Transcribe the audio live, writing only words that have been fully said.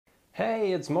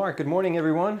Hey, it's Mark. Good morning,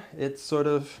 everyone. It's sort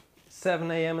of 7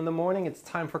 a.m. in the morning. It's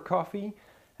time for coffee.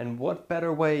 And what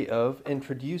better way of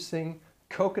introducing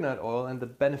coconut oil and the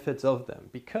benefits of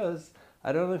them? Because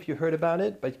I don't know if you heard about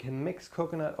it, but you can mix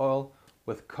coconut oil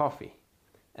with coffee.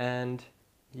 And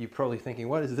you're probably thinking,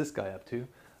 what is this guy up to?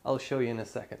 I'll show you in a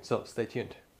second. So stay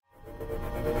tuned.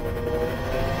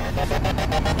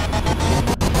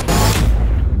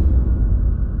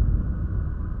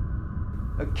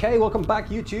 Okay, welcome back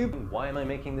YouTube. Why am I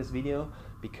making this video?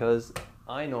 Because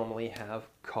I normally have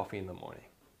coffee in the morning.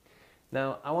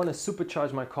 Now, I want to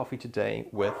supercharge my coffee today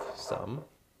with some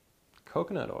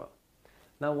coconut oil.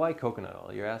 Now, why coconut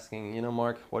oil? You're asking,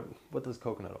 Mark, what does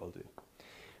coconut oil do?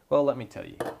 Well, let me tell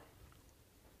you.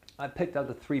 I picked out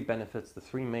the three benefits, the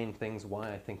three main things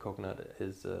why I think coconut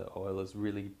oil is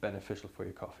really beneficial for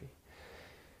your coffee.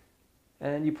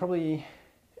 And you probably,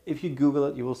 if you Google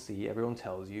it, you will see, everyone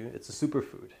tells you it's a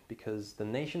superfood, because the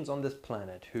nations on this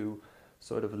planet who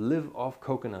sort of live off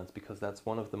coconuts, because that's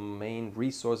one of the main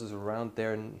resources around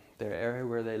their area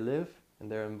where they live, in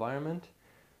their environment,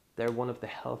 they're one of the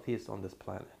healthiest on this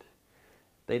planet.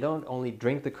 They don't only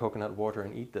drink the coconut water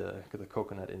and eat the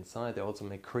coconut inside, they also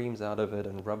make creams out of it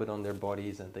and rub it on their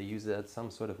bodies, and they use it as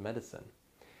some sort of medicine.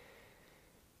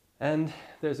 And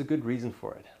there's a good reason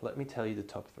for it. Let me tell you the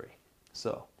top three.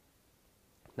 So,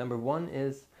 number one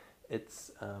is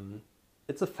it's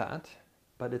a fat,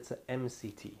 but it's an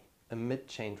MCT, a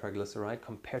mid-chain triglyceride,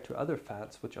 compared to other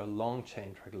fats which are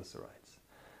long-chain triglycerides.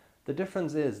 The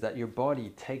difference is that your body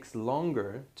takes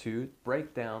longer to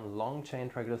break down long-chain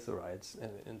triglycerides,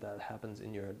 and that happens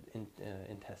in your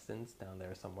intestines down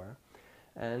there somewhere,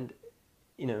 and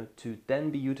to then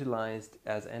be utilized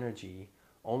as energy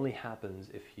only happens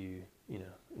if you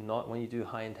not when you do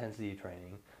high intensity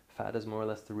training. Fat is more or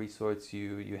less the resource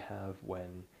you have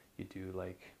when you do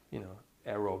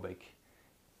aerobic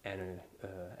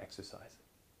exercise.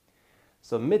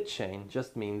 So mid-chain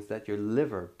just means that your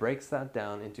liver breaks that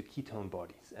down into ketone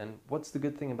bodies. And what's the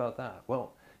good thing about that?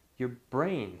 Well, your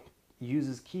brain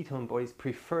uses ketone bodies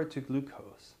preferred to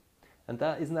glucose. And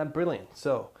isn't that brilliant?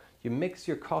 So you mix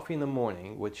your coffee in the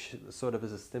morning, which sort of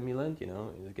is a stimulant,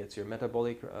 it gets your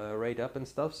metabolic rate up and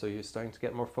stuff, so you're starting to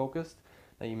get more focused.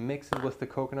 Now you mix it with the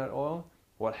coconut oil.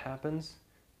 What happens?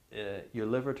 Your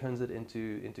liver turns it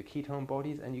into ketone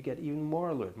bodies, and you get even more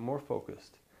alert, more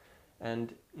focused.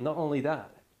 And not only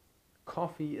that,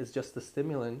 coffee is just the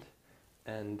stimulant,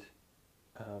 and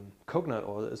coconut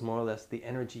oil is more or less the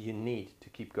energy you need to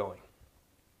keep going.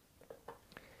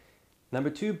 Number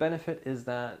two benefit is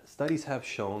that studies have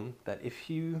shown that if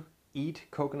you eat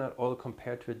coconut oil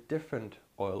compared to a different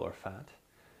oil or fat,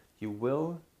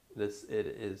 it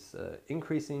is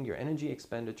increasing your energy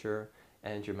expenditure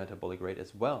and your metabolic rate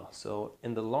as well. So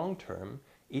in the long term,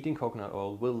 eating coconut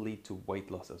oil will lead to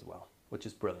weight loss as well, which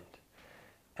is brilliant.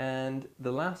 And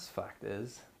the last fact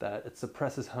is that it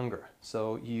suppresses hunger,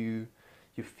 so you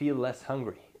feel less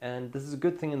hungry. And this is a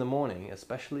good thing in the morning,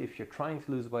 especially if you're trying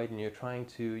to lose weight and you're trying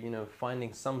to,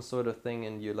 finding some sort of thing,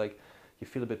 and you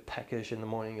feel a bit peckish in the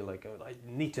morning. You're like, oh, I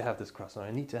need to have this croissant,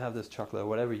 I need to have this chocolate, or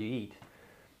whatever you eat.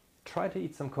 Try to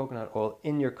eat some coconut oil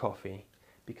in your coffee,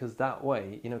 because that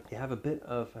way, you have a bit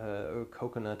of a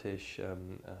coconutish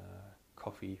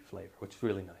coffee flavor, which is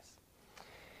really nice.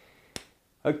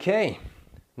 Okay.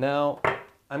 Now,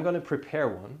 I'm going to prepare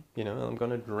one, I'm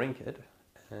going to drink it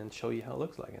and show you how it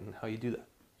looks like and how you do that.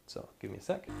 So, give me a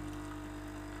sec.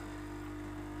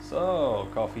 So,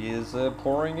 coffee is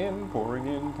pouring in.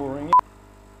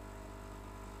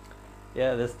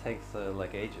 Yeah, this takes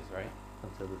like ages, right?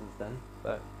 Until this is done.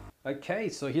 But okay,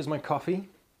 so here's my coffee.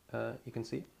 You can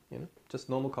see, just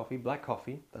normal coffee, black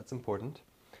coffee, that's important.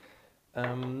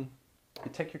 You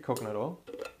take your coconut oil.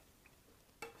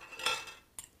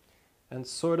 And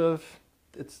sort of,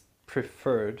 it's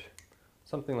preferred,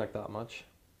 something like that much.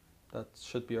 That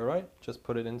should be all right. Just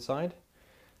put it inside.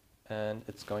 And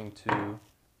it's going to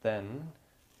then,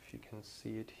 if you can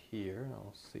see it here,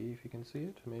 I'll see if you can see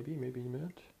it, maybe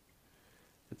not.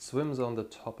 It swims on the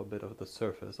top a bit of the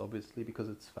surface, obviously, because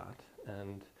it's fat.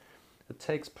 And it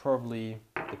takes probably,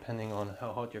 depending on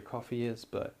how hot your coffee is,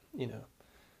 but,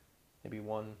 maybe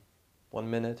one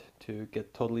minute to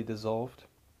get totally dissolved.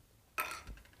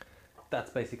 That's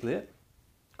basically it.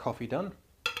 Coffee done.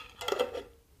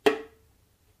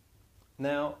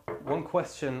 Now, one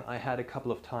question I had a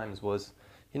couple of times was,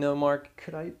 Mark,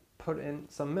 could I put in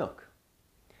some milk?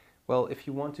 Well, if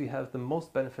you want to have the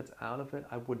most benefits out of it,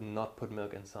 I would not put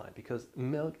milk inside, because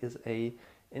milk is a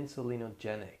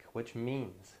insulinogenic, which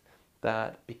means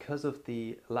that because of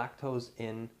the lactose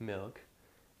in milk,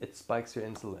 it spikes your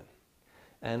insulin.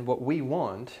 And what we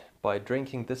want by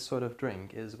drinking this sort of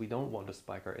drink is we don't want to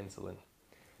spike our insulin,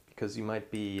 because you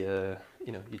might be,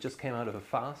 you just came out of a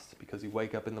fast because you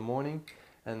wake up in the morning,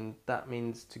 and that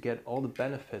means to get all the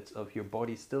benefits of your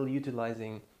body still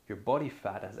utilizing your body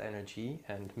fat as energy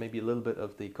and maybe a little bit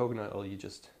of the coconut oil you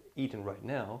just eaten right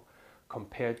now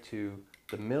compared to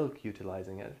the milk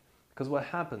utilizing it. Because what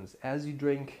happens as you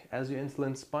drink, as your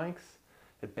insulin spikes,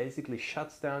 it basically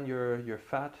shuts down your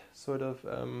fat sort of,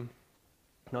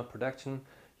 not production,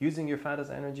 using your fat as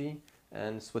energy,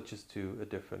 and switches to a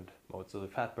different mode. So the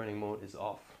fat burning mode is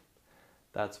off.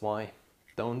 That's why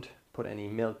don't put any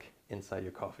milk inside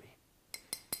your coffee.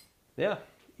 Yeah,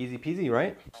 easy peasy,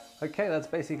 right? Okay, that's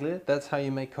basically it. That's how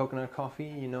you make coconut coffee.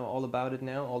 You know all about it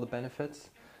now, all the benefits.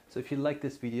 So if you like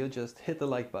this video, just hit the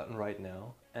like button right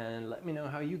now and let me know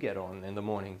how you get on in the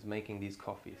mornings making these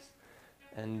coffees.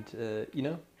 And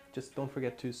just don't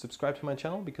forget to subscribe to my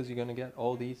channel, because you're gonna get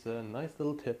all these nice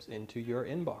little tips into your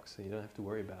inbox, so you don't have to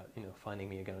worry about finding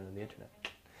me again on the internet.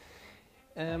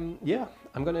 Yeah,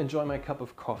 I'm gonna enjoy my cup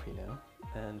of coffee now,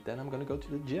 and then I'm gonna go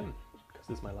to the gym, because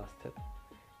this is my last tip.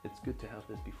 It's good to have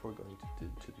this before going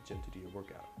to the gym to do your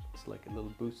workout. It's like a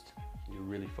little boost. You're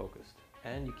really focused,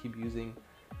 and you keep using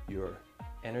your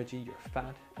energy, your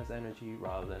fat as energy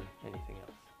rather than anything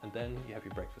else. And then you have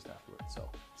your breakfast afterwards. So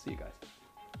see you guys.